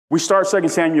We start 2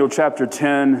 Samuel chapter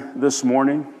 10 this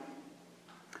morning.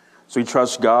 So we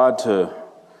trust God to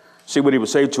see what he would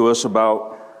say to us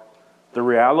about the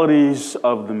realities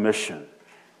of the mission,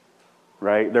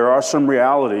 right? There are some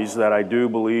realities that I do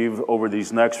believe over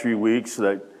these next few weeks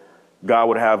that God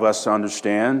would have us to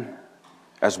understand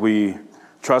as we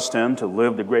trust him to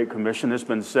live the Great Commission. It's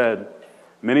been said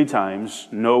many times,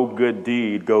 no good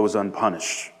deed goes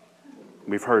unpunished.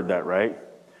 We've heard that, right?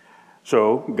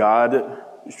 So God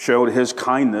showed his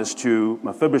kindness to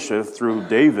Mephibosheth through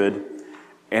David,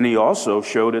 and he also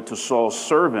showed it to Saul's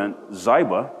servant,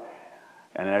 Ziba.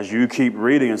 And as you keep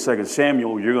reading in 2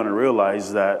 Samuel, you're going to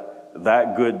realize that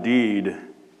that good deed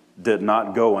did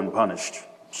not go unpunished.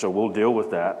 So we'll deal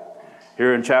with that.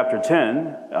 Here in chapter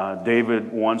 10,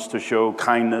 David wants to show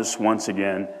kindness once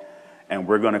again, and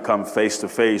we're going to come face to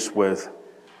face with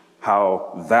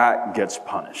how that gets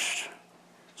punished.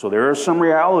 So there are some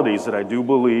realities that I do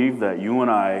believe that you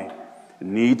and I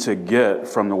need to get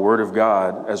from the Word of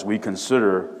God as we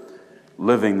consider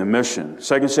living the mission.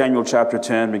 2 Samuel chapter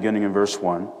 10, beginning in verse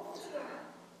 1.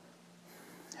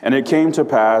 And it came to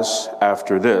pass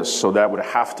after this, so that would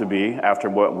have to be after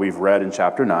what we've read in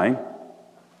chapter 9,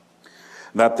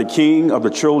 that the king of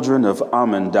the children of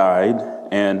Ammon died,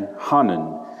 and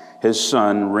Hanun, his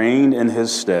son, reigned in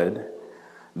his stead.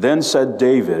 Then said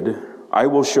David, I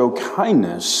will show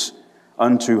kindness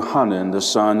unto Hanun, the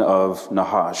son of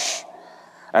Nahash,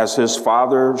 as his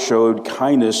father showed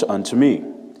kindness unto me.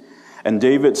 And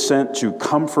David sent to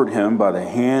comfort him by the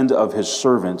hand of his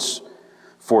servants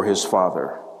for his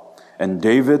father. And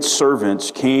David's servants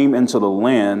came into the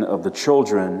land of the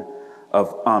children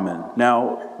of Ammon.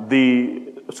 Now,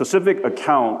 the specific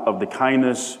account of the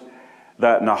kindness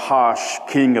that Nahash,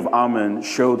 king of Ammon,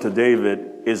 showed to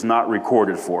David is not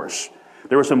recorded for us.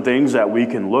 There are some things that we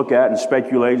can look at and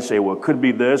speculate and say, well, it could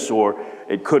be this or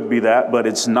it could be that, but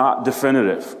it's not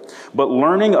definitive. But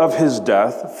learning of his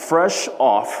death, fresh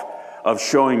off of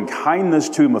showing kindness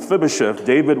to Mephibosheth,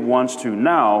 David wants to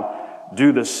now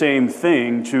do the same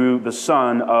thing to the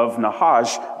son of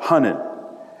Nahash, Hanun.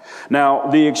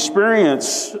 Now, the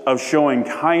experience of showing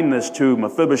kindness to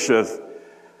Mephibosheth,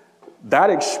 that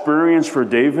experience for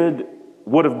David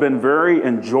would have been very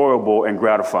enjoyable and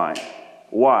gratifying.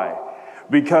 Why?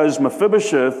 Because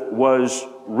Mephibosheth was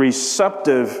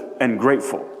receptive and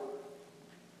grateful.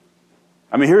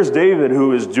 I mean, here's David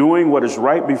who is doing what is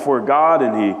right before God,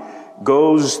 and he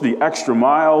goes the extra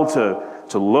mile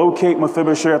to locate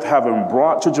Mephibosheth, have him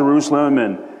brought to Jerusalem,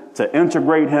 and to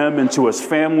integrate him into his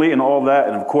family and all that.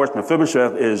 And of course,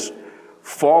 Mephibosheth is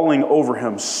falling over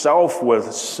himself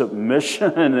with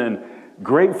submission and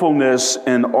gratefulness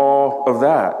and all of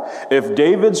that. If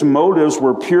David's motives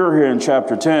were pure here in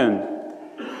chapter 10,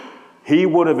 he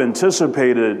would have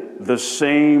anticipated the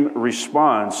same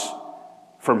response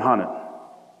from Hanun.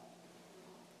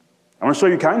 I want to show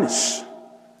you kindness.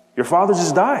 Your father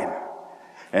just died.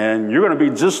 And you're going to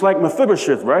be just like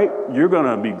Mephibosheth, right? You're going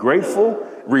to be grateful,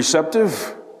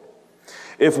 receptive.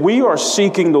 If we are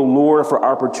seeking the Lord for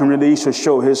opportunities to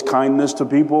show his kindness to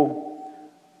people,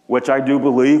 which I do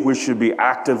believe we should be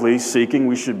actively seeking,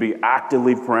 we should be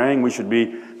actively praying, we should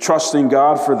be trusting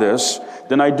God for this,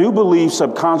 then I do believe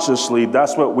subconsciously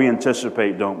that's what we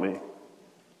anticipate, don't we?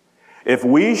 If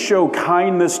we show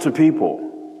kindness to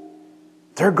people,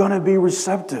 they're going to be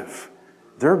receptive.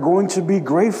 They're going to be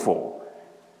grateful.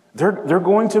 They're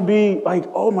going to be like,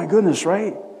 oh my goodness,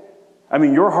 right? I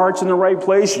mean, your heart's in the right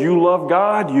place. You love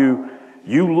God. You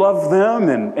love them,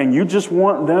 and you just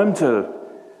want them to.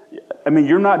 I mean,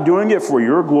 you're not doing it for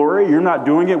your glory. You're not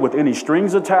doing it with any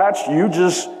strings attached. You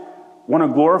just want to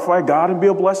glorify God and be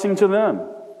a blessing to them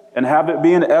and have it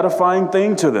be an edifying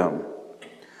thing to them.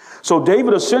 So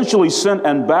David essentially sent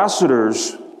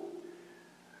ambassadors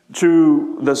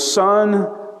to the son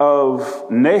of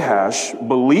Nahash,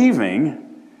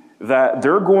 believing that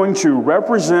they're going to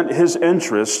represent his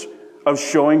interest of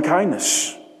showing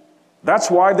kindness. That's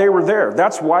why they were there.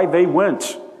 That's why they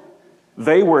went.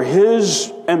 They were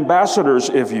his ambassadors,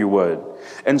 if you would.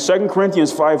 In 2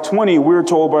 Corinthians 5:20, we're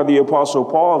told by the Apostle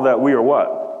Paul that we are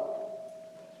what?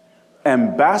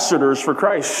 Ambassadors for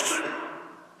Christ.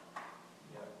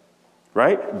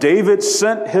 Right? David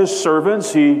sent his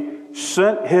servants. He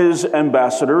sent his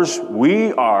ambassadors.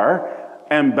 We are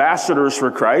ambassadors for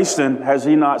Christ, and has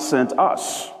he not sent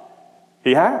us?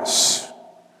 He has.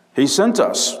 He sent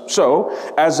us. So,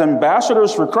 as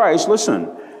ambassadors for Christ, listen,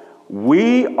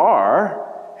 we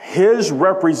are his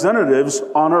representatives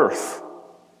on earth.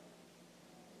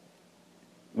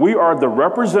 We are the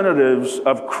representatives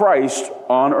of Christ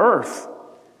on earth.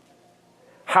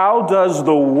 How does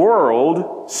the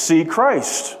world see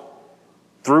Christ?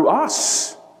 Through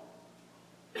us.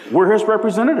 We're his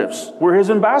representatives. We're his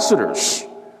ambassadors.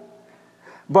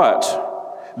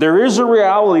 But there is a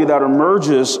reality that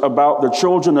emerges about the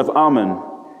children of Ammon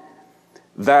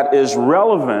that is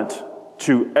relevant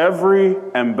to every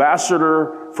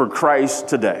ambassador for Christ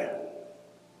today.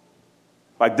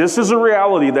 Like, this is a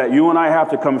reality that you and I have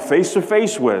to come face to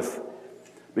face with.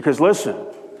 Because listen,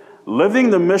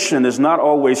 living the mission is not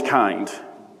always kind.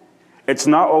 It's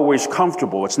not always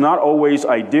comfortable. It's not always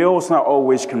ideal. It's not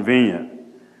always convenient.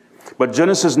 But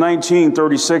Genesis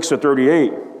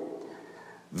 19:36-38,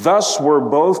 thus were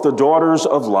both the daughters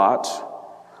of Lot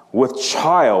with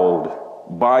child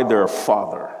by their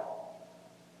father.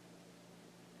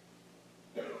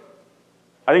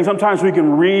 I think sometimes we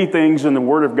can read things in the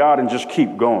Word of God and just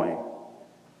keep going.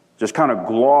 Just kind of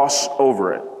gloss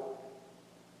over it.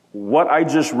 What I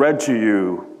just read to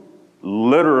you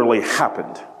literally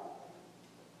happened.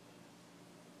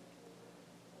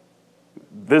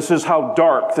 This is how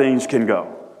dark things can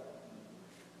go.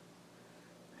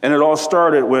 And it all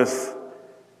started with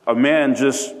a man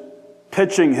just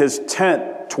pitching his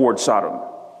tent toward Sodom.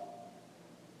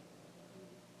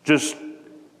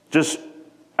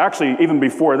 Actually, even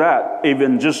before that,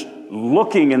 even just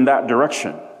looking in that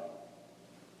direction.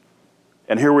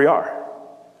 And here we are.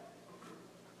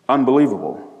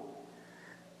 Unbelievable.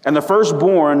 And the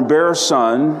firstborn bare a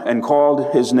son and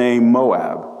called his name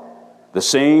Moab. The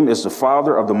same is the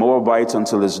father of the Moabites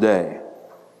until this day.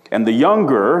 And the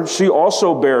younger, she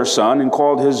also bare a son and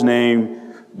called his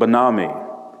name Benami.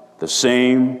 The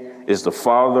same is the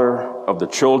father of the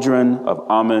children of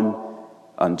Ammon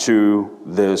unto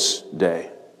this day.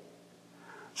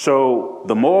 So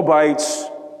the Moabites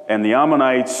and the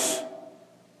Ammonites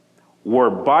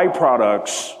were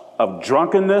byproducts of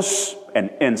drunkenness and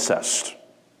incest.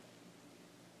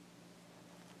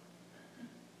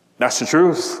 That's the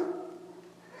truth.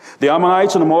 The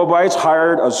Ammonites and the Moabites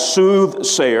hired a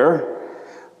soothsayer,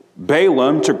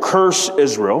 Balaam, to curse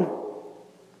Israel.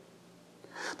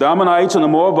 The Ammonites and the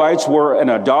Moabites were an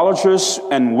idolatrous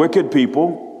and wicked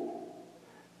people.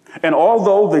 And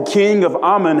although the king of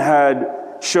Ammon had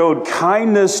showed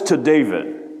kindness to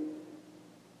David,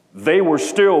 they were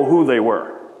still who they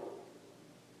were.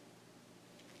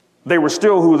 They were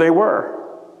still who they were.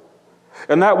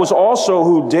 And that was also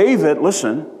who David,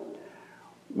 listen,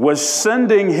 was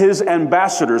sending his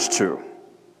ambassadors to.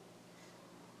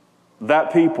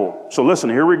 That people. So listen,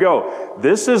 here we go.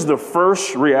 This is the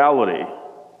first reality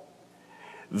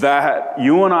that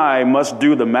you and I must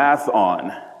do the math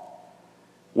on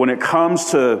when it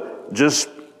comes to just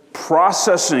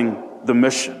processing the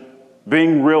mission,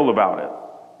 being real about it.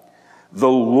 The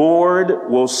Lord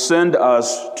will send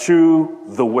us to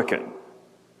the wicked.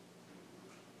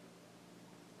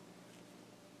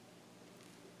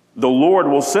 The Lord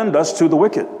will send us to the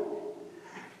wicked.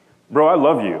 Bro, I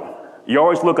love you. You're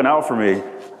always looking out for me.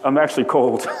 I'm actually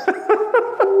cold.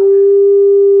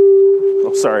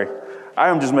 I'm sorry. I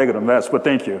am just making a mess, but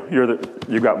thank you.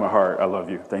 You got my heart. I love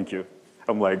you. Thank you.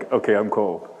 I'm like, okay, I'm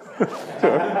cold.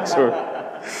 Sorry.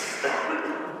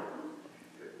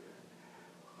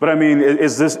 But I mean,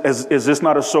 is this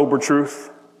not a sober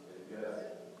truth?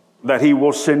 That he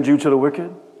will send you to the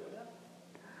wicked?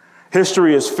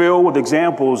 History is filled with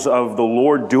examples of the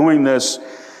Lord doing this.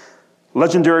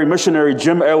 Legendary missionary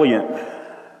Jim Elliot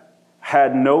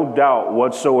had no doubt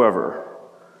whatsoever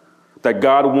that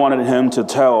God wanted him to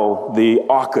tell the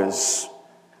Aucas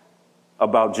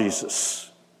about Jesus.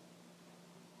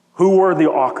 Who were the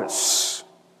Aucas?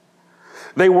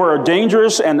 They were a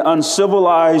dangerous and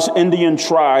uncivilized Indian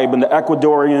tribe in the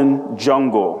Ecuadorian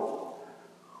jungle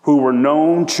who were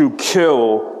known to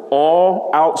kill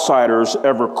all outsiders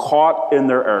ever caught in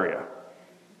their area.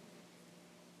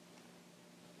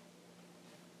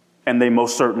 And they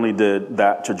most certainly did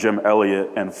that to Jim Elliot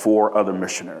and 4 other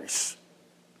missionaries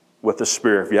with the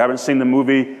spear. If you haven't seen the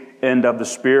movie End of the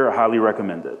Spear, I highly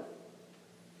recommend it.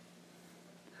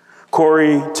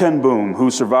 Corrie ten Boom,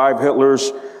 who survived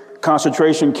Hitler's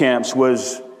concentration camps,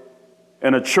 was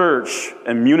in a church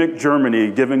in Munich,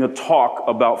 Germany, giving a talk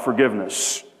about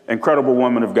forgiveness. Incredible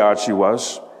woman of God she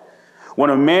was. When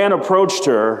a man approached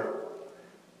her,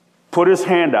 put his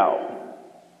hand out,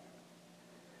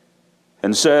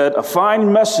 and said, "A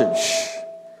fine message.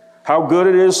 How good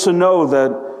it is to know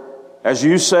that, as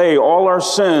you say, all our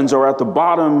sins are at the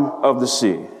bottom of the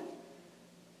sea."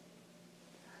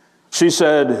 She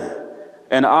said,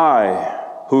 and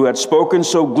I, who had spoken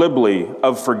so glibly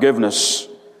of forgiveness,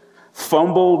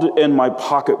 fumbled in my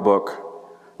pocketbook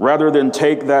rather than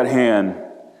take that hand.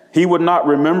 He would not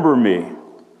remember me.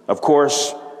 Of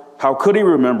course, how could he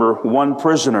remember one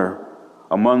prisoner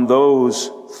among those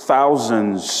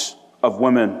thousands of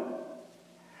women?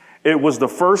 It was the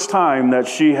first time that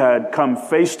she had come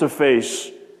face to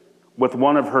face with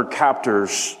one of her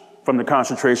captors from the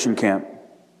concentration camp.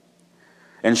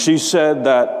 And she said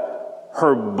that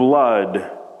her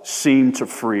blood seemed to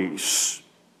freeze.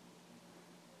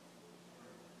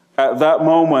 At that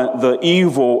moment, the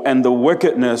evil and the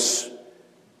wickedness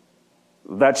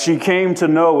that she came to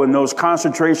know in those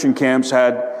concentration camps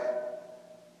had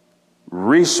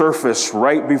resurfaced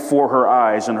right before her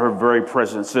eyes, in her very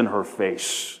presence, in her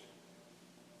face.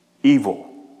 Evil,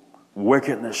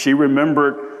 wickedness. She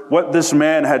remembered what this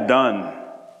man had done.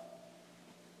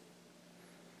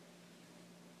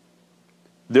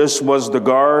 This was the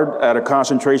guard at a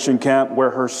concentration camp where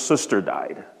her sister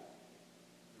died.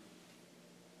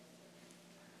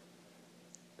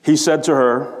 He said to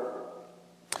her,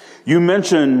 "You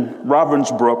mentioned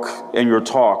Ravensbrück in your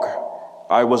talk.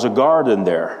 I was a guard in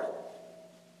there."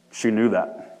 She knew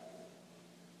that.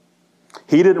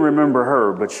 He didn't remember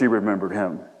her, but she remembered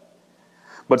him.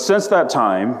 "But since that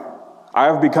time, I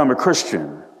have become a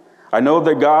Christian. I know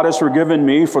that God has forgiven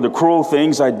me for the cruel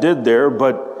things I did there,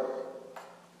 but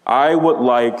I would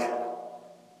like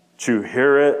to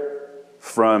hear it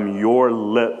from your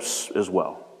lips as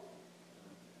well."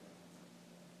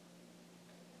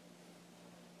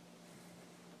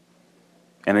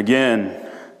 And again,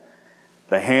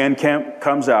 the hand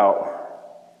comes out,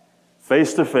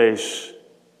 face to face,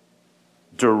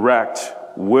 direct.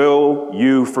 "Will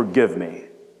you forgive me?"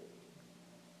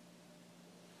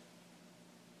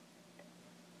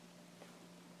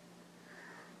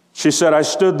 She said, "I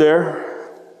stood there,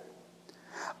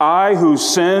 I whose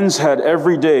sins had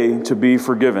every day to be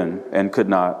forgiven and could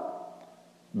not.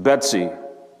 Betsy,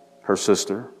 her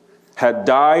sister, had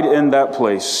died in that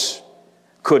place.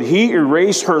 Could he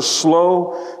erase her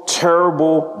slow,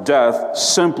 terrible death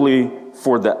simply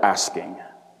for the asking?"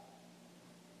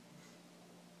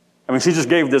 I mean, she just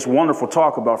gave this wonderful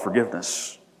talk about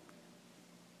forgiveness.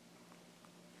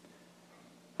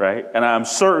 Right? And I'm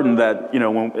certain that,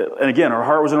 and again, her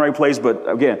heart was in the right place, but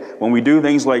again, when we do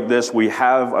things like this, we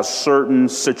have a certain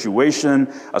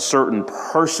situation, a certain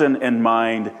person in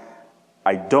mind.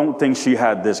 I don't think she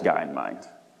had this guy in mind.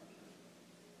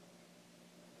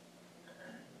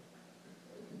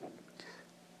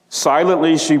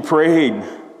 Silently, she prayed,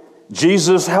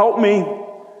 "Jesus, help me.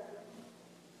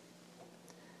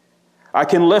 I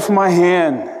can lift my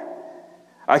hand.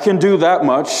 I can do that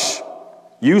much.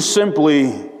 You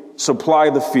simply supply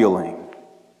the feeling."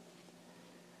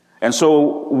 And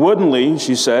so woodenly,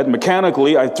 she said,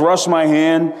 mechanically, I thrust my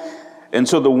hand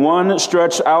into the one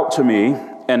stretched out to me,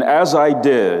 and as I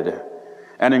did,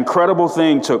 an incredible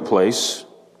thing took place.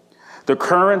 The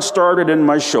current started in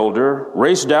my shoulder,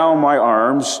 raced down my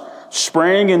arms,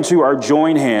 sprang into our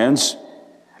joined hands,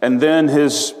 and then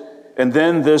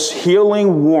this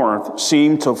healing warmth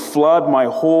seemed to flood my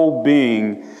whole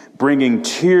being, bringing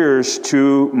tears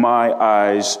to my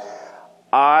eyes.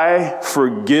 "I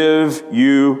forgive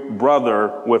you,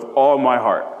 brother, with all my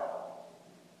heart."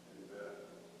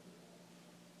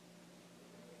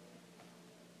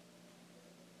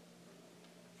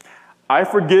 I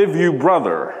forgive you,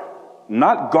 brother,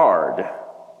 not guard.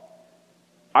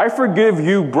 I forgive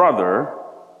you, brother,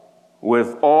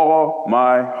 with all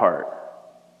my heart.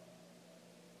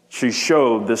 She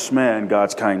showed this man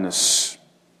God's kindness.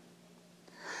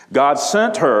 God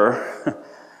sent her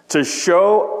to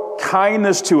show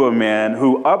kindness to a man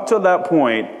who up to that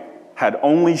point had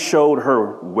only showed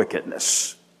her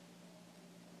wickedness.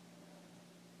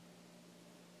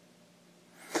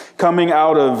 Coming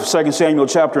out of 2 Samuel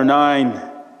chapter 9,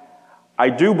 I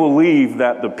do believe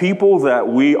that the people that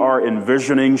we are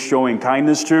envisioning showing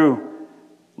kindness to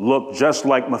look just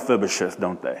like Mephibosheth,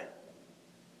 don't they?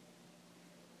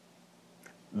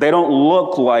 They don't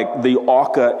look like the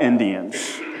Auca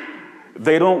Indians.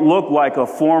 They don't look like a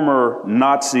former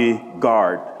Nazi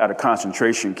guard at a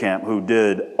concentration camp who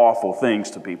did awful things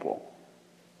to people.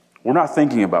 We're not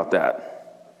thinking about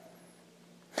that.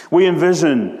 We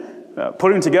envision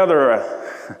putting together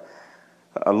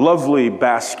a lovely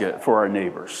basket for our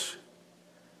neighbors.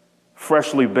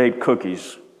 Freshly baked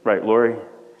cookies, right, Lori?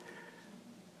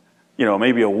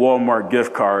 Maybe a Walmart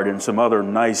gift card and some other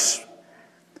nice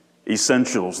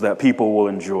essentials that people will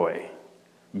enjoy.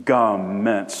 Gum,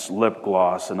 mints, lip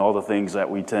gloss, and all the things that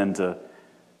we tend to,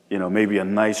 maybe a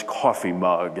nice coffee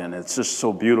mug, and it's just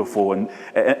so beautiful. And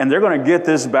they're going to get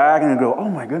this bag and go, "Oh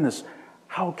my goodness,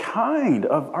 how kind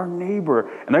of our neighbor."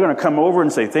 And they're going to come over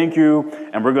and say thank you,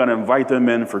 and we're going to invite them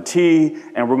in for tea,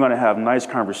 and we're going to have nice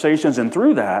conversations. And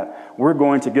through that, we're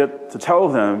going to get to tell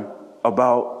them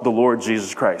about the Lord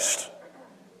Jesus Christ.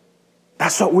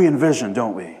 That's what we envision,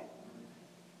 don't we?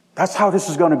 That's how this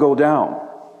is going to go down.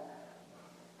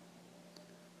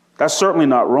 That's certainly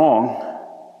not wrong.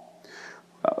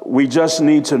 We just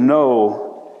need to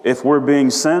know if we're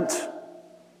being sent,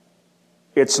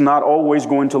 it's not always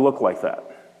going to look like that.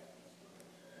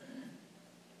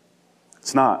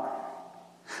 It's not.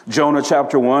 Jonah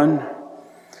chapter 1,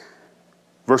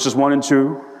 verses 1 and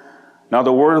 2. Now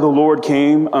the word of the Lord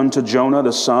came unto Jonah,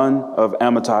 the son of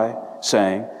Amittai,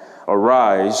 saying,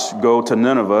 Arise, go to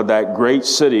Nineveh, that great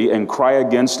city, and cry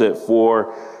against it,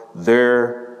 for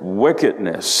their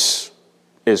wickedness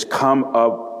is come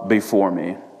up before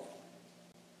me.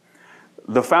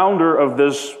 The founder of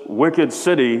this wicked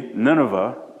city,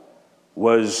 Nineveh,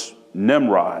 was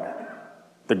Nimrod,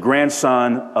 the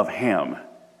grandson of Ham.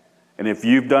 And if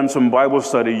you've done some Bible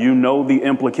study, you know the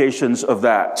implications of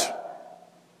that.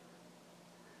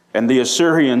 And the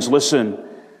Assyrians, listen,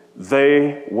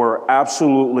 they were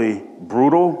absolutely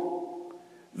brutal.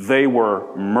 They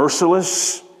were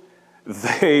merciless.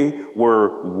 They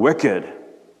were wicked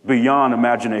beyond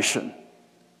imagination.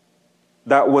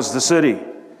 That was the city.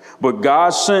 But God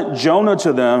sent Jonah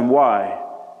to them. Why?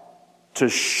 To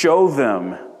show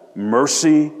them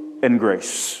mercy and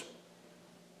grace.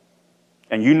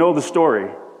 And you know the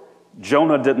story.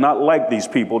 Jonah did not like these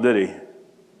people, did he?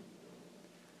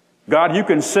 God, you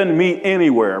can send me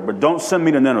anywhere, but don't send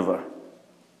me to Nineveh.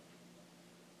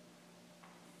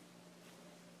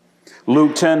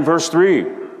 Luke 10, verse 3.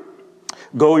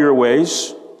 Go your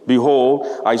ways. Behold,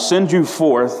 I send you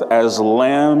forth as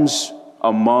lambs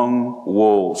among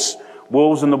wolves.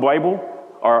 Wolves in the Bible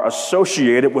are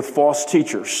associated with false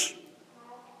teachers.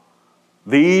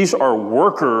 These are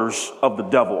workers of the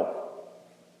devil.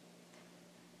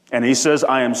 And he says,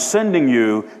 I am sending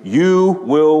you. You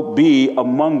will be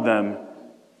among them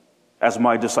as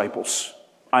my disciples.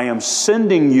 I am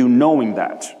sending you knowing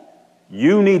that.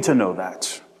 You need to know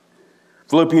that.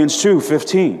 Philippians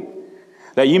 2:15.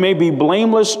 That you may be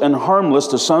blameless and harmless,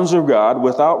 the sons of God,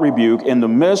 without rebuke, in the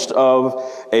midst of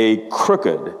a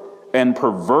crooked and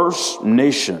perverse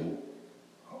nation,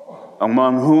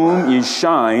 among whom ye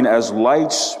shine as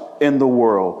lights in the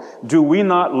world. Do we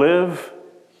not live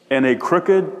in a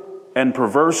crooked and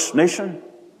perverse nation?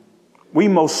 We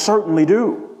most certainly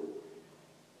do.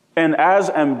 And as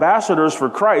ambassadors for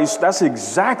Christ, that's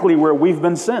exactly where we've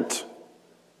been sent.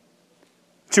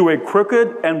 To a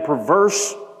crooked and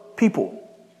perverse people.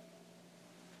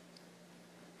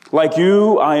 Like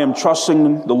you, I am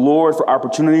trusting the Lord for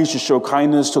opportunities to show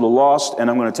kindness to the lost. And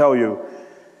I'm going to tell you,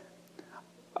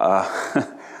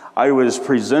 I was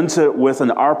presented with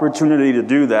an opportunity to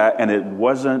do that, and it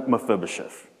wasn't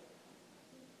Mephibosheth.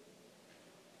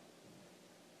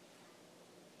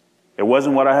 It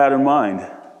wasn't what I had in mind.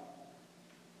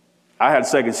 I had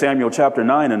 2 Samuel chapter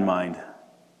 9 in mind.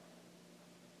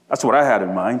 That's what I had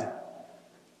in mind.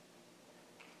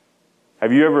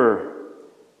 Have you ever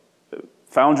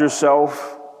found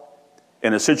yourself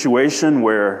in a situation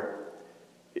where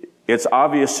it's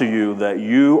obvious to you that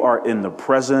you are in the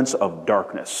presence of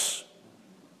darkness?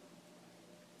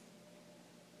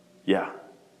 Yeah.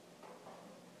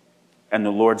 And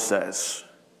the Lord says,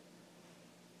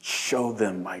 show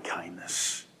them my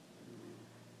kindness.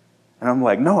 And I'm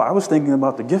like, no, I was thinking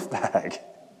about the gift bag.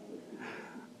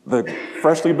 The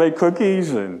freshly baked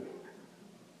cookies and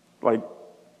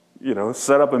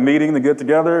set up a meeting to get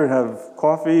together and have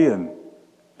coffee and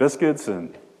biscuits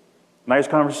and nice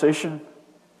conversation.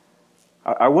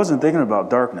 I wasn't thinking about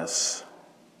darkness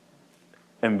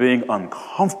and being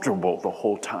uncomfortable the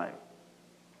whole time.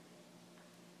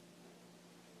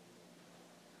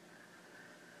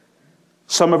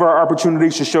 Some of our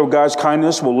opportunities to show God's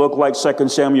kindness will look like 2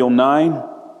 Samuel 9,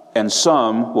 and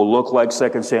some will look like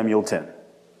 2 Samuel 10.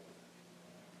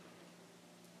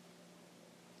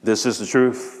 This is the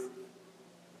truth.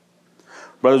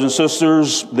 Brothers and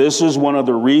sisters, this is one of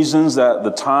the reasons that the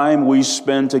time we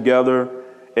spend together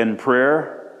in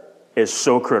prayer is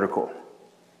so critical.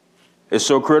 It's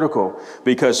so critical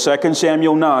because 2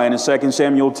 Samuel 9 and 2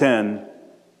 Samuel 10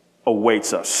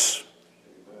 awaits us.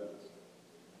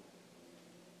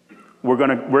 We're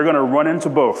gonna run into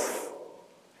both.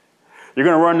 You're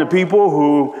gonna run into people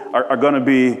who are gonna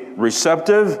be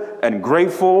receptive and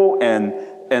grateful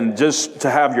and just to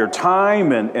have your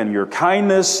time and your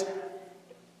kindness.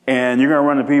 And you're gonna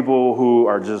run into people who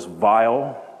are just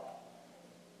vile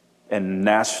and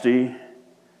nasty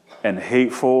and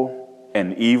hateful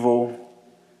and evil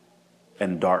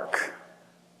and dark.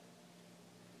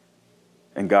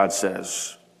 And God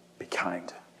says, be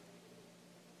kind.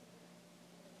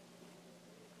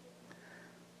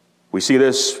 We see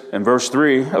this in verse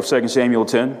 3 of 2 Samuel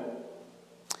 10.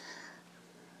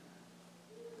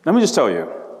 Let me just tell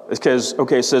you,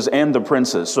 it says, and the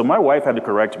princes. So my wife had to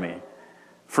correct me.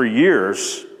 For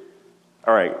years,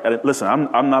 all right, listen,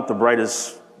 I'm not the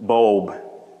brightest bulb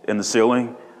in the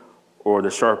ceiling or the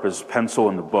sharpest pencil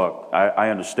in the book.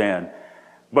 I understand.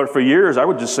 But for years, I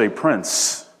would just say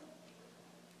Prince.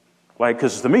 Like,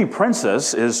 because to me,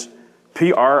 princess is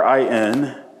Princess.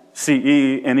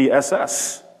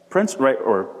 Prince, right?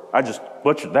 Or I just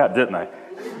butchered that, didn't I?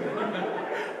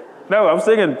 No, I was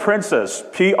thinking princess.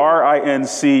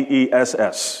 Princess.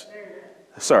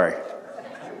 Sorry.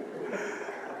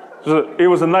 It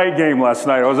was a night game last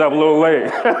night. I was up a little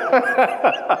late.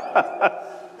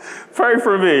 Pray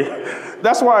for me.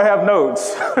 That's why I have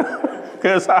notes,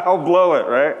 because I'll blow it,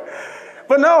 right?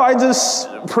 But no,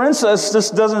 princess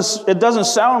just doesn't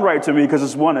sound right to me because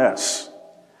it's one S.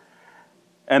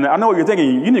 And I know what you're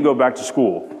thinking. You need to go back to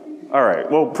school. All right,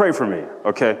 well, pray for me,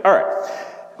 okay? All right.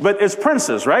 But it's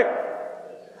princess, right?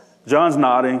 John's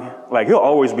nodding. Like, he'll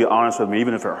always be honest with me,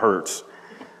 even if it hurts.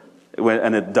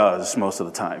 And it does most of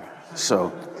the time.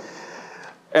 So,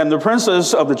 and the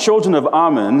princess of the children of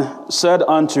Ammon said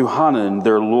unto Hanun,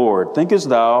 their lord, thinkest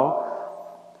thou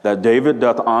that David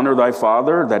doth honor thy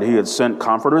father, that he had sent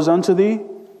comforters unto thee?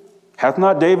 Hath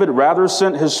not David rather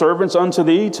sent his servants unto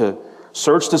thee to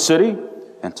search the city,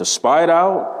 and to spy it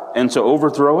out, and to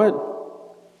overthrow it?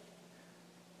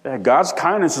 Yeah, God's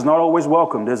kindness is not always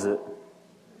welcomed, is it?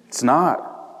 It's not.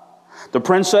 The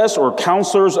princess or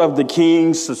counselors of the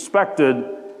king suspected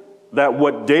that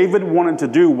what David wanted to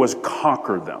do was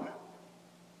conquer them.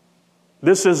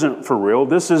 This isn't for real.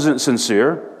 This isn't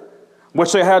sincere,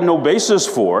 which they had no basis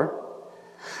for.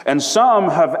 And some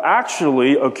have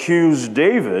actually accused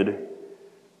David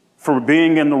for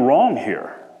being in the wrong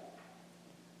here.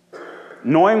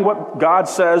 Knowing what God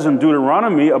says in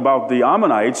Deuteronomy about the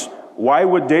Ammonites, why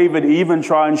would David even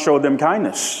try and show them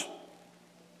kindness?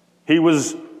 He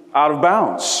was out of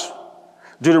bounds.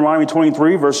 Deuteronomy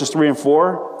 23, verses 3 and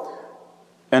 4.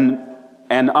 And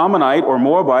an Ammonite or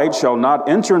Moabite shall not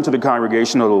enter into the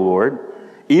congregation of the Lord.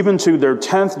 Even to their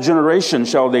 10th generation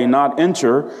shall they not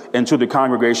enter into the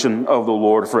congregation of the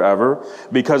Lord forever,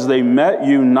 because they met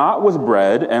you not with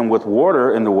bread and with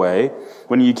water in the way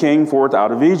when ye came forth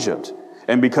out of Egypt.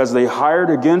 And because they hired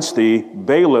against thee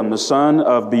Balaam, the son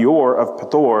of Beor of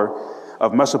Pethor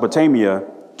of Mesopotamia,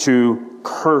 to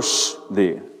curse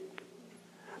thee.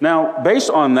 Now, based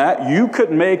on that, you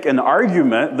could make an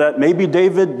argument that maybe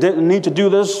David didn't need to do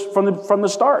this from the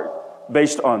start,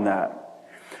 based on that.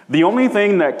 The only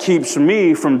thing that keeps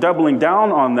me from doubling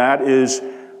down on that is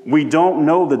we don't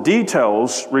know the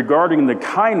details regarding the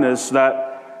kindness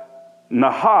that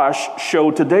Nahash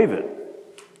showed to David.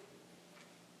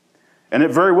 And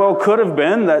it very well could have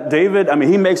been that David,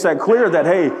 he makes that clear that,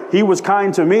 hey, he was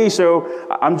kind to me, so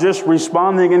I'm just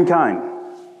responding in kind.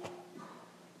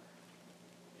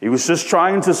 He was just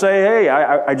trying to say, hey,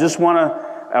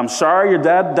 I'm sorry your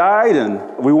dad died,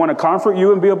 and we want to comfort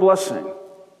you and be a blessing.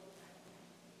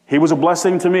 He was a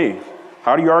blessing to me.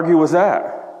 How do you argue with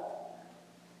that?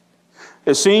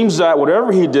 It seems that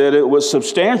whatever he did, it was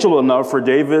substantial enough for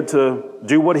David to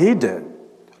do what he did.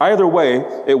 Either way,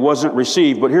 it wasn't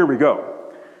received, but here we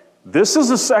go. This is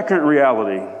the second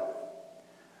reality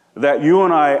that you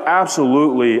and I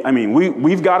absolutely,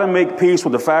 we've got to make peace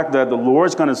with the fact that the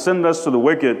Lord's going to send us to the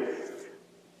wicked.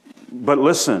 But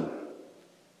listen,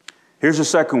 here's the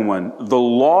second one. The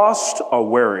lost are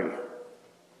wary.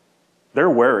 They're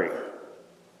wary.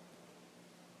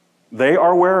 They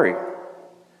are wary.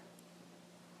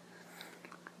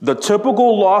 The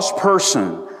typical lost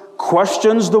person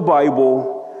questions the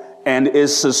Bible and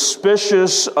is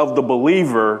suspicious of the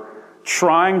believer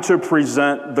trying to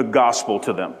present the gospel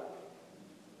to them.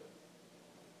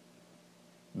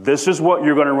 This is what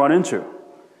you're going to run into.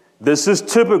 This is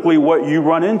typically what you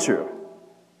run into.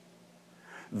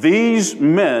 These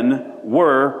men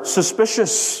were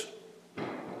suspicious.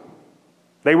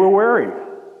 They were wary.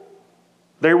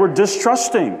 They were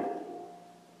distrusting.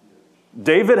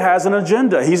 David has an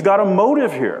agenda. He's got a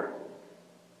motive here.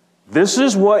 This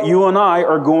is what you and I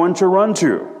are going to run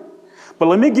to. But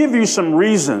let me give you some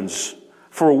reasons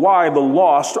for why the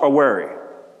lost are wary.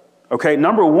 Okay,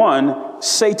 number one,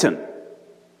 Satan.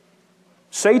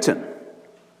 Satan.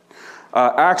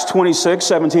 Acts 26,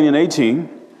 17 and 18.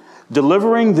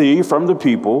 Delivering thee from the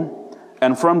people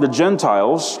and from the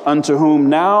Gentiles, unto whom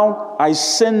now I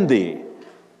send thee.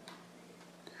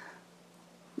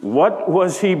 What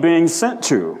was he being sent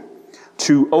to?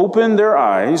 To open their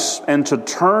eyes and to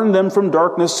turn them from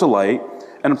darkness to light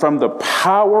and from the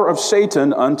power of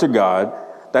Satan unto God,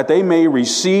 that they may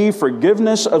receive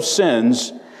forgiveness of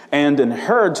sins and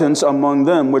inheritance among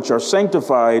them which are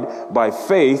sanctified by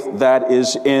faith that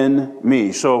is in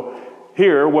me. So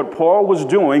here, what Paul was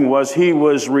doing was he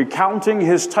was recounting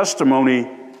his testimony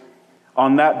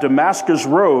on that Damascus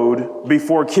road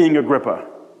before King Agrippa.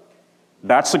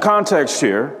 That's the context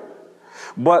here.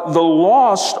 But the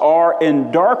lost are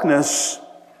in darkness,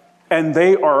 and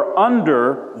they are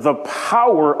under the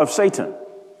power of Satan.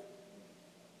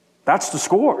 That's the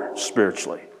score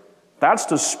spiritually. That's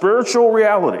the spiritual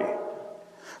reality.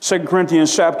 2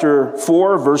 Corinthians chapter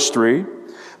 4, verse 3.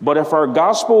 But if our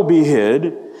gospel be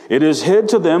hid, it is hid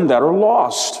to them that are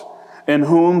lost, in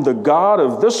whom the God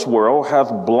of this world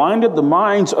hath blinded the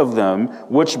minds of them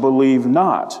which believe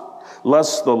not,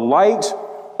 lest the light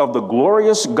of the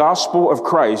glorious gospel of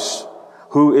Christ,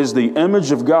 who is the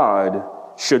image of God,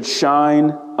 should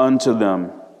shine unto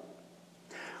them.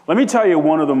 Let me tell you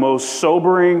one of the most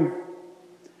sobering,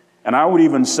 and I would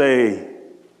even say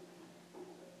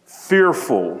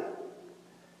fearful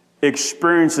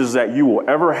experiences that you will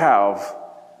ever have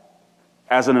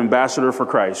as an ambassador for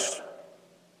Christ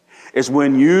is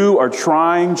when you are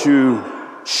trying to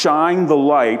shine the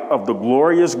light of the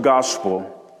glorious gospel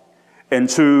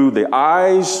into the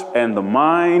eyes and the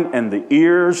mind and the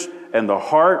ears and the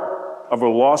heart of a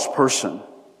lost person.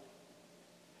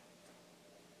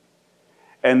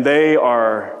 And they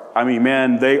are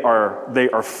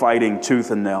fighting tooth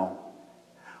and nail.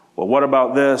 Well, what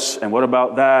about this? And what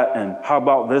about that? And how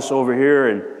about this over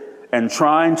here? And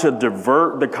trying to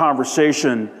divert the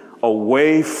conversation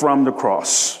away from the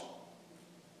cross.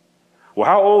 Well,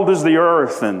 how old is the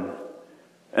earth? I've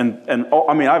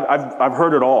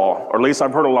heard it all, or at least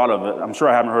I've heard a lot of it. I'm sure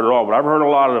I haven't heard it all, but I've heard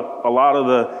a lot of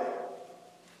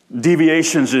the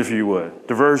deviations, if you would,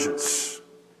 diversions.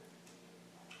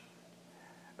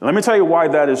 Let me tell you why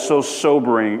that is so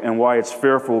sobering and why it's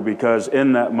fearful, because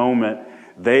in that moment,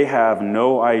 they have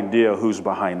no idea who's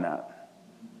behind that.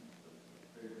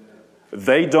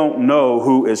 They don't know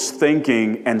who is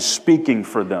thinking and speaking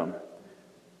for them.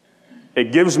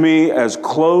 It gives me as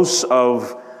close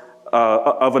of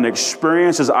an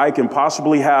experience as I can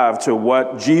possibly have to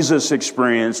what Jesus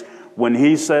experienced when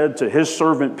he said to his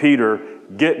servant Peter,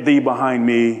 "Get thee behind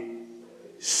me,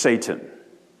 Satan."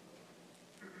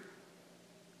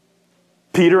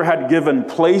 Peter had given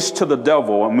place to the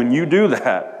devil, and when you do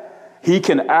that, he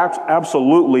can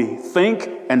absolutely think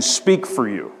and speak for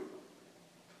you.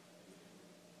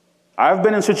 I've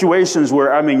been in situations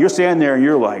where, you're standing there and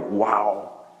you're like,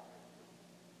 wow,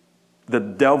 the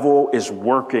devil is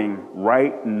working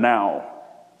right now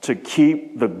to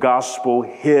keep the gospel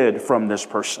hid from this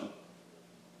person.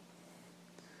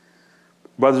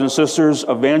 Brothers and sisters,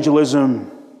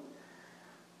 evangelism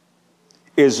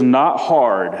is not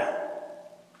hard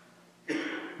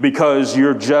because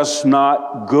you're just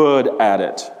not good at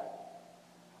it,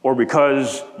 or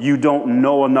because you don't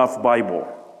know enough Bible,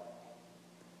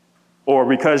 or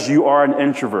because you are an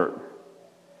introvert.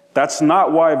 That's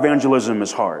not why evangelism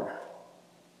is hard.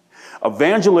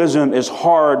 Evangelism is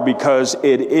hard because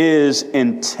it is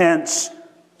intense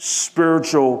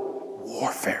spiritual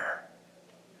warfare.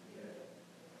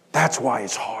 That's why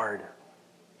it's hard.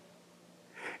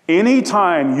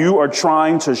 Anytime you are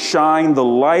trying to shine the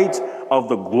light of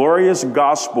the glorious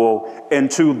gospel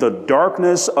into the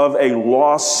darkness of a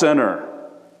lost sinner,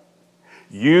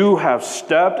 you have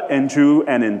stepped into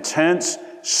an intense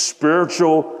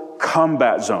spiritual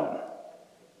combat zone.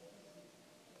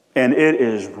 And it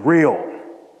is real.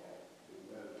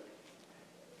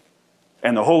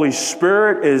 And the Holy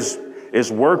Spirit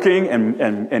is working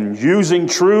and using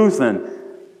truth,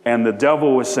 and the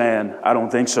devil is saying, I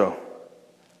don't think so.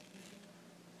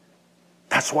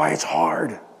 That's why it's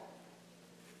hard.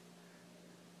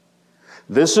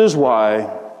 This is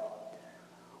why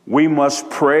we must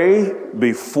pray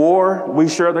before we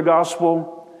share the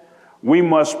gospel. We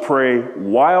must pray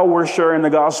while we're sharing the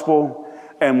gospel.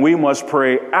 And we must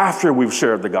pray after we've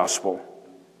shared the gospel.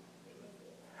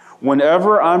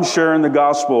 Whenever I'm sharing the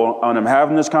gospel and I'm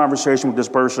having this conversation with this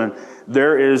person,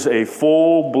 there is a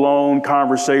full-blown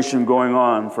conversation going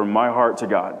on from my heart to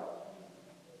God.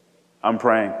 I'm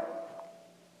praying.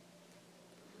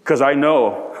 Because I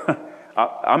know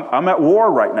I'm at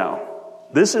war right now.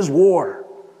 This is war.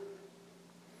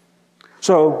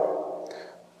 So,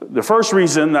 the first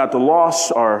reason that the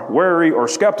lost are wary or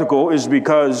skeptical is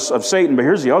because of Satan. But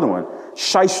here's the other one.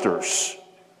 Shysters.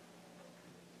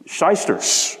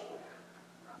 Shysters.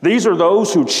 These are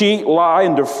those who cheat, lie,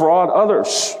 and defraud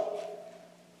others.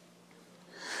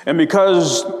 And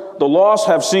because the lost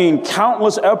have seen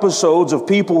countless episodes of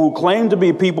people who claim to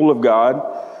be people of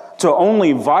God to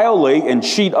only violate and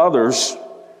cheat others,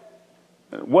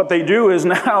 what they do is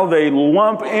now they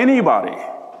lump anybody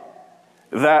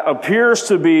that appears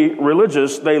to be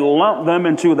religious, they lump them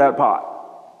into that pot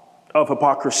of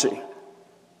hypocrisy.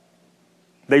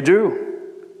 They do.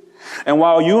 And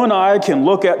while you and I can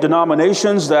look at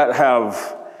denominations that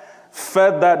have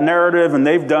fed that narrative and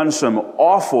they've done some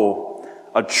awful,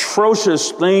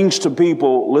 atrocious things to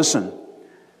people, listen,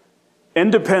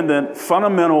 independent,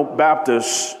 fundamental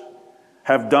Baptists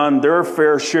have done their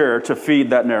fair share to feed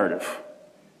that narrative.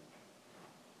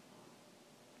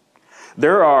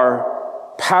 There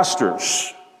are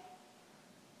pastors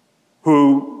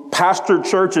who pastor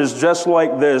churches just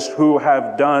like this who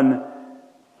have done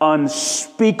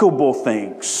unspeakable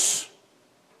things.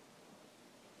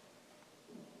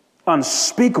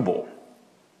 Unspeakable.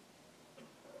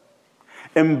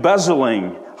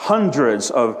 Embezzling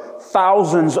hundreds of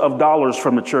thousands of dollars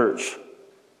from the church.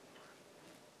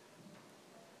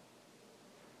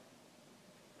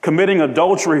 Committing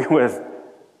adultery with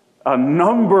a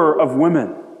number of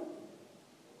women.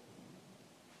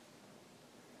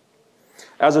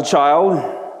 As a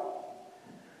child,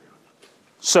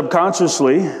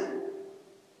 subconsciously,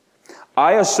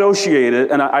 I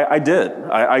associated, and I did.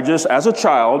 I just, as a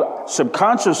child,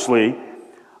 subconsciously,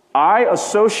 I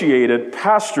associated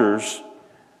pastors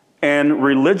and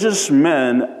religious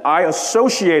men, I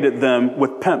associated them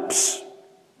with pimps.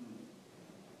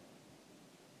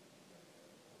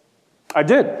 I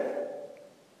did.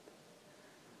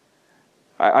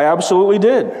 I absolutely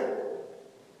did.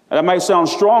 That might sound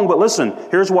strong, but listen,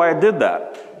 here's why I did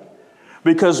that.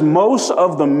 Because most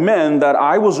of the men that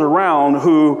I was around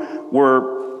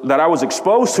that I was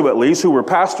exposed to at least, who were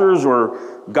pastors or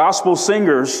gospel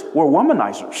singers, were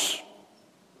womanizers.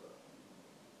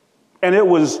 And it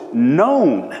was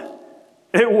known.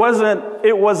 It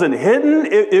wasn't hidden.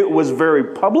 It was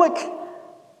very public.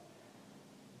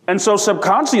 And so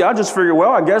subconsciously, I just figured,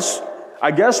 well, I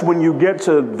guess when you get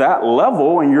to that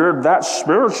level and you're that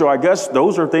spiritual, I guess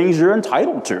those are things you're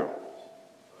entitled to.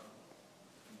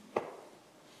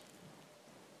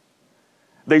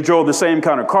 They drove the same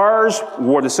kind of cars,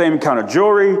 wore the same kind of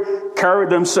jewelry, carried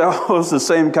themselves the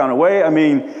same kind of way. I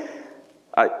mean,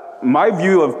 my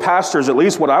view of pastors, at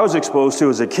least what I was exposed to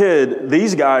as a kid,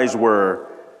 these guys were,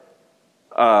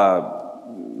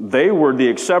 they were the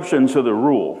exception to the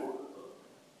rule.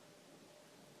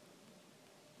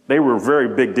 They were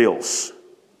very big deals.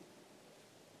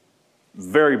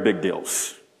 Very big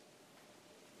deals.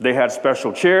 They had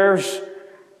special chairs,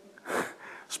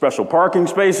 special parking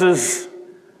spaces,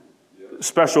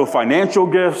 special financial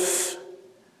gifts,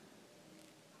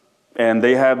 and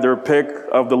they had their pick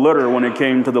of the litter when it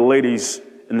came to the ladies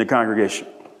in the congregation.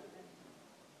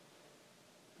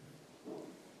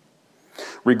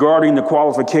 Regarding the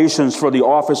qualifications for the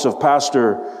office of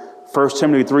pastor, 1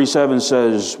 Timothy 3:7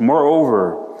 says,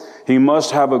 "Moreover, he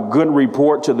must have a good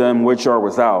report to them which are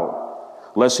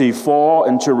without, lest he fall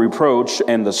into reproach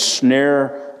and the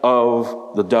snare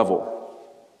of the devil."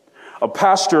 A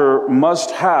pastor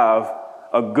must have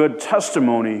a good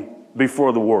testimony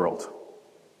before the world.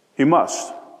 He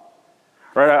must.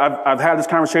 Right? I've had this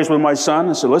conversation with my son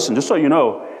and said, listen, just so you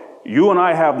know, you and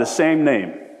I have the same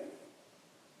name.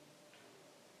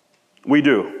 We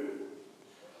do.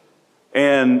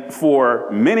 And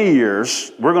for many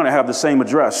years, we're going to have the same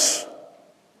address.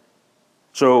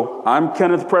 So I'm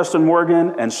Kenneth Preston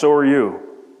Morgan, and so are you.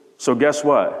 So guess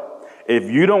what? If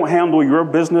you don't handle your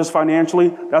business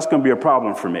financially, that's going to be a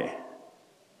problem for me.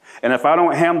 And if I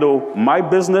don't handle my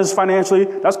business financially,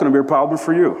 that's going to be a problem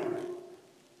for you.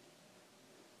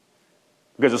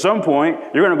 Because at some point,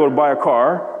 you're going to go to buy a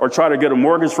car or try to get a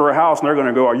mortgage for a house, and they're going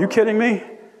to go, are you kidding me?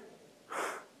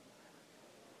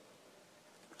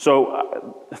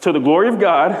 So, to the glory of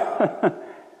God,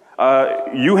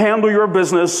 you handle your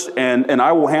business, and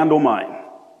I will handle mine.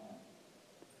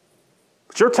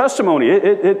 But your testimony,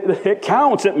 it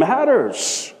counts, it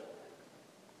matters.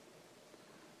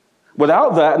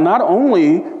 Without that, not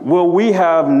only will we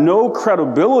have no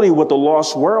credibility with the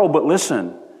lost world, but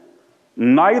listen,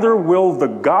 neither will the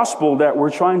gospel that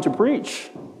we're trying to preach.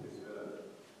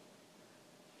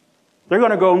 They're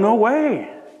going to go, no way.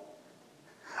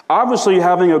 Obviously,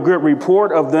 having a good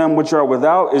report of them which are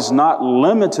without is not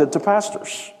limited to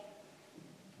pastors.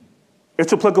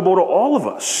 It's applicable to all of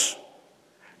us.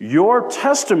 Your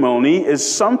testimony is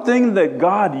something that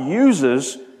God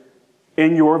uses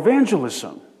in your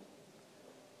evangelism.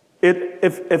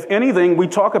 If anything, we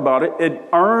talk about it, it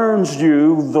earns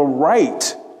you the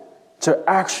right to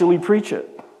actually preach it.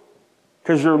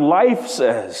 Because your life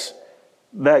says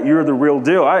that you're the real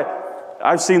deal.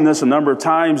 I've seen this a number of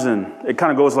times, and it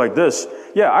kind of goes like this.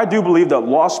 Yeah, I do believe that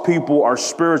lost people are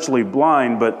spiritually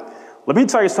blind, but let me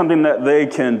tell you something that they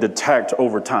can detect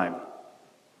over time.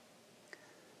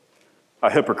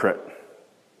 A hypocrite.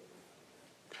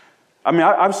 I mean,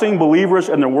 I've seen believers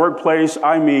in the workplace,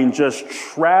 just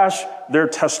trash their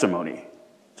testimony.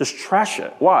 Just trash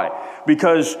it. Why?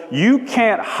 Because you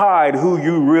can't hide who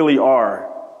you really are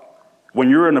when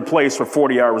you're in a place for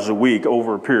 40 hours a week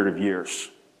over a period of years.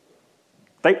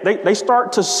 They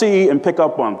start to see and pick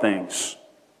up on things.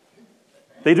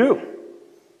 They do.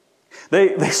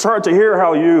 They start to hear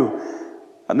how you,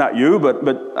 not you, but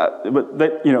they,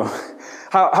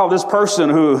 how this person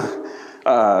who,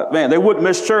 they wouldn't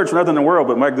miss church for nothing in the world,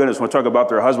 but my goodness, when I talk about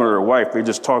their husband or their wife, they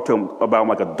just talk to them about them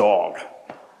like a dog.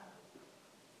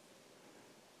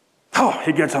 Oh,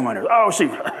 he gets on my nerves. Oh, she,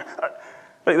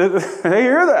 they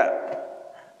hear that.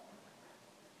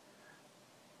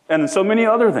 And so many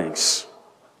other things.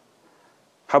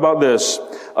 How about this?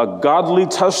 A godly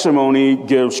testimony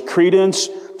gives credence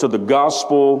to the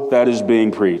gospel that is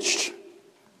being preached.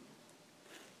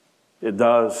 It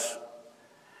does.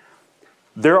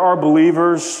 There are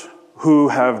believers who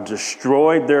have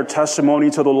destroyed their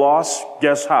testimony to the lost.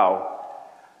 Guess how?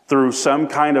 Through some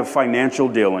kind of financial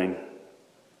dealing.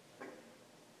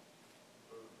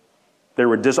 They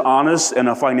were dishonest in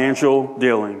a financial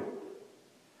dealing.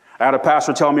 I had a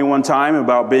pastor tell me one time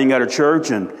about being at a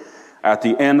church, and at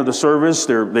the end of the service,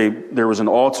 there was an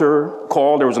altar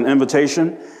call, there was an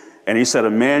invitation, and he said a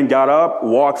man got up,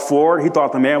 walked forward. He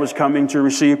thought the man was coming to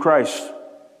receive Christ.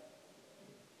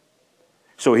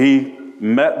 So he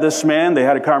met this man. They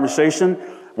had a conversation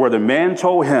where the man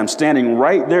told him, standing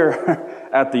right there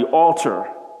at the altar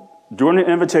during the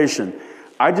invitation,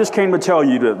 I just came to tell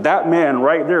you that man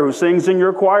right there who sings in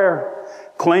your choir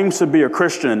claims to be a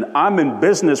Christian. I'm in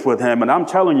business with him, and I'm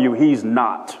telling you he's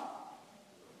not.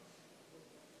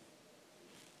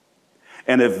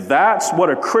 And if that's what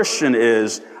a Christian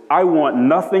is, I want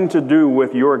nothing to do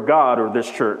with your God or this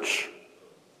church.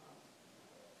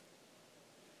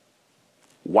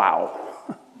 Wow.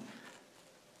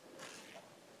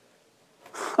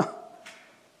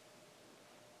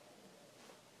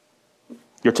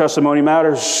 Your testimony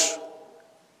matters.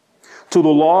 To the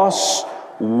lost,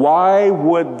 why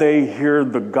would they hear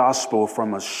the gospel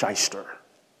from a shyster?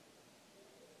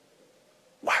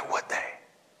 Why would they?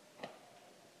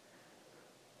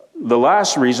 The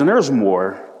last reason, there's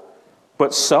more,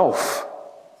 but self.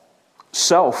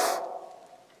 Self.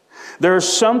 There's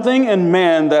something in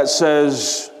man that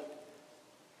says,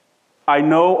 I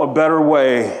know a better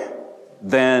way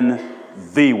than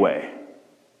the way.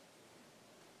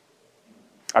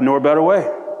 I know a better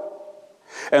way.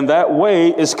 And that way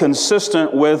is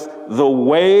consistent with the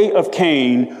way of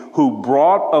Cain, who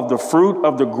brought of the fruit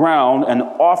of the ground an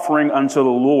offering unto the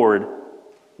Lord,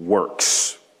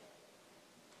 works.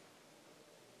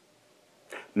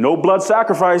 No blood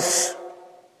sacrifice,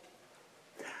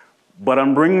 but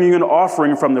I'm bringing you an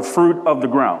offering from the fruit of the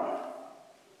ground.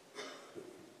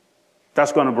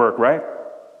 That's going to work, right?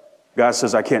 God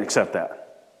says, I can't accept that.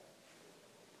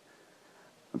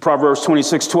 Proverbs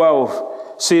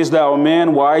 26:12, seest thou a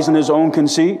man wise in his own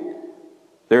conceit?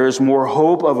 There is more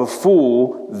hope of a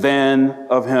fool than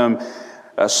of him.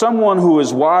 Someone who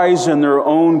is wise in their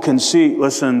own conceit,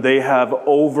 listen, they have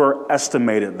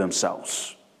overestimated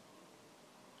themselves,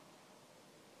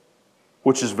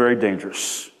 which is very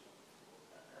dangerous.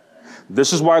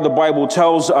 This is why the Bible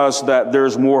tells us that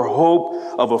there's more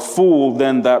hope of a fool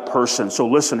than that person. So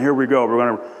listen, here we go. We're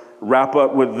going to wrap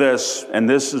up with this. And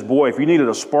this is, boy, if you needed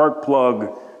a spark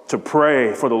plug to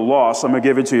pray for the lost, I'm going to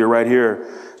give it to you right here.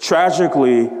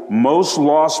 Tragically, most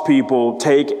lost people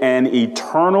take an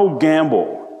eternal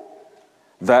gamble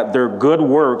that their good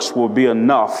works will be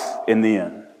enough in the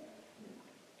end.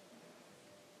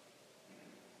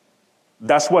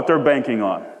 That's what they're banking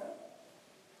on.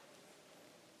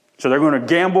 So they're going to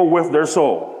gamble with their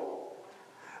soul.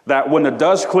 That when the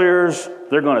dust clears,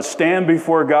 they're going to stand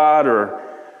before God, or,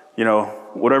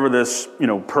 whatever this,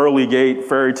 pearly gate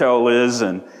fairy tale is,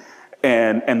 and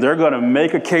they're going to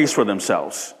make a case for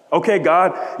themselves. Okay,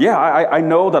 God, yeah, I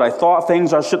know that I thought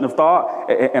things I shouldn't have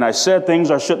thought, and I said things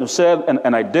I shouldn't have said,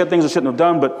 and I did things I shouldn't have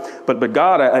done, but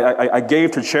God, I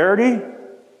gave to charity.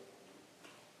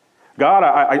 God,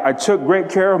 I took great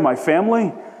care of my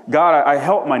family. God, I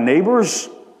helped my neighbors.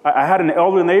 I had an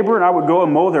elderly neighbor, and I would go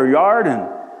and mow their yard,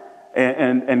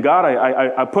 and God,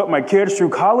 I put my kids through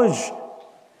college.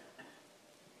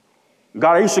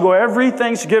 God, I used to go every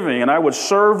Thanksgiving, and I would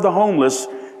serve the homeless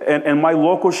in my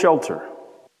local shelter.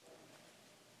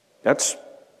 God,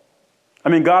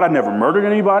 I never murdered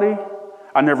anybody.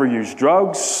 I never used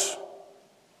drugs.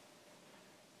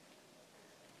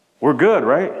 We're good,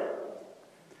 right?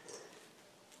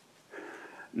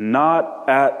 Not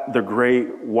at the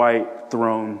great white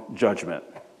throne judgment.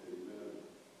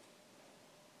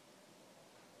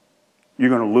 you're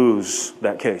going to lose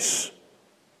that case.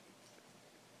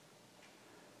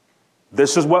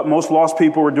 This is what most lost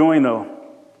people are doing, though.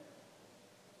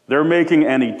 They're making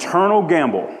an eternal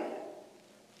gamble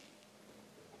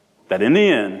that in the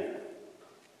end,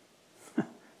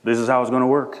 this is how it's going to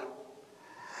work.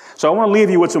 So I want to leave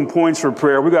you with some points for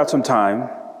prayer. We got some time.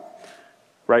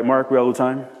 Right, Mark? We have a little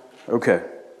time? Okay.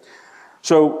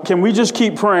 So can we just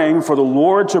keep praying for the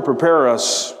Lord to prepare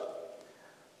us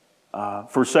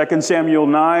for 2 Samuel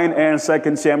 9 and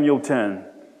 2 Samuel 10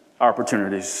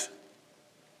 opportunities?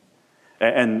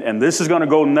 And this is going to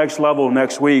go next level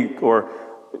next week, or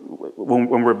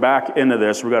when we're back into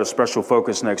this. We've got a special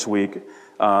focus next week.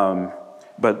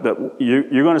 But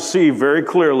you're going to see very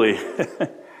clearly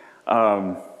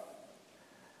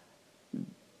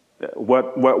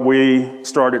what we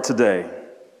started today.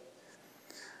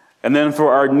 And then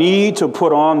for our need to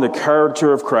put on the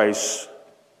character of Christ,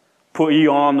 put ye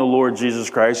on the Lord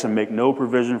Jesus Christ and make no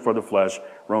provision for the flesh,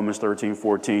 Romans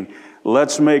 13:14.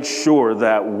 Let's make sure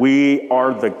that we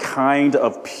are the kind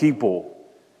of people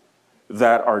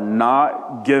that are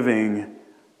not giving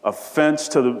offense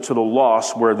to the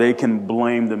lost where they can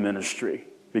blame the ministry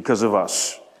because of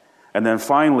us. And then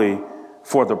finally,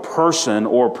 for the person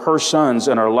or persons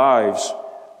in our lives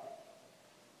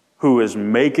who is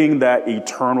making that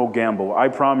eternal gamble. I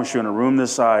promise you, in a room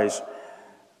this size,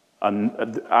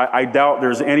 I doubt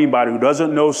there's anybody who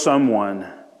doesn't know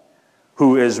someone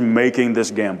who is making this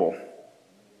gamble.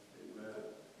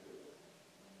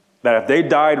 That if they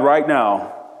died right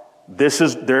now,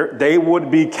 they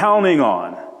would be counting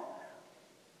on,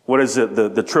 what is it,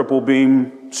 the triple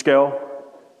beam scale?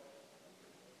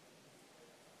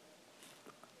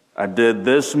 I did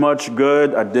this much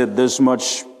good, I did this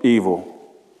much evil.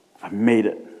 I made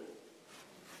it.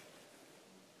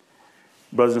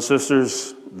 Brothers and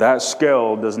sisters, that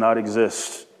scale does not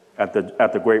exist at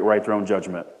the great white throne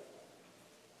judgment.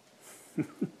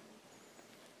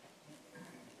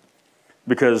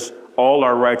 Because all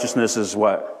our righteousness is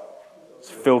what? It's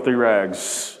filthy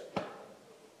rags.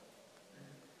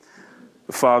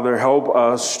 Father, help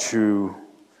us to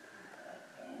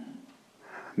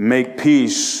make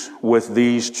peace with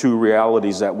these two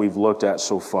realities that we've looked at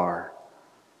so far.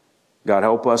 God,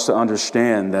 help us to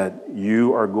understand that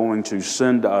you are going to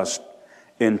send us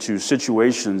into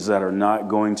situations that are not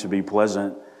going to be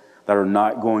pleasant, that are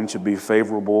not going to be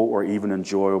favorable or even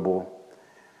enjoyable.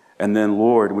 And then,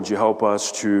 Lord, would you help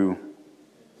us to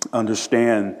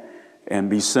understand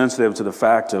and be sensitive to the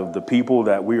fact of the people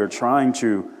that we are trying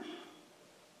to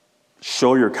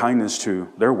show your kindness to,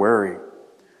 they're wary.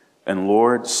 And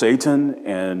Lord, Satan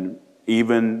and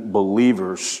even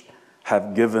believers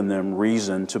have given them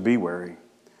reason to be wary.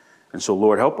 And so,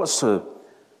 Lord, help us to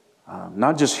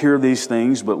not just hear these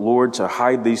things, but, Lord, to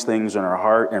hide these things in our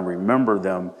heart and remember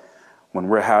them when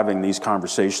we're having these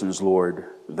conversations, Lord,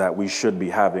 that we should be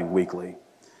having weekly.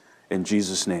 In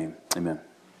Jesus' name, amen.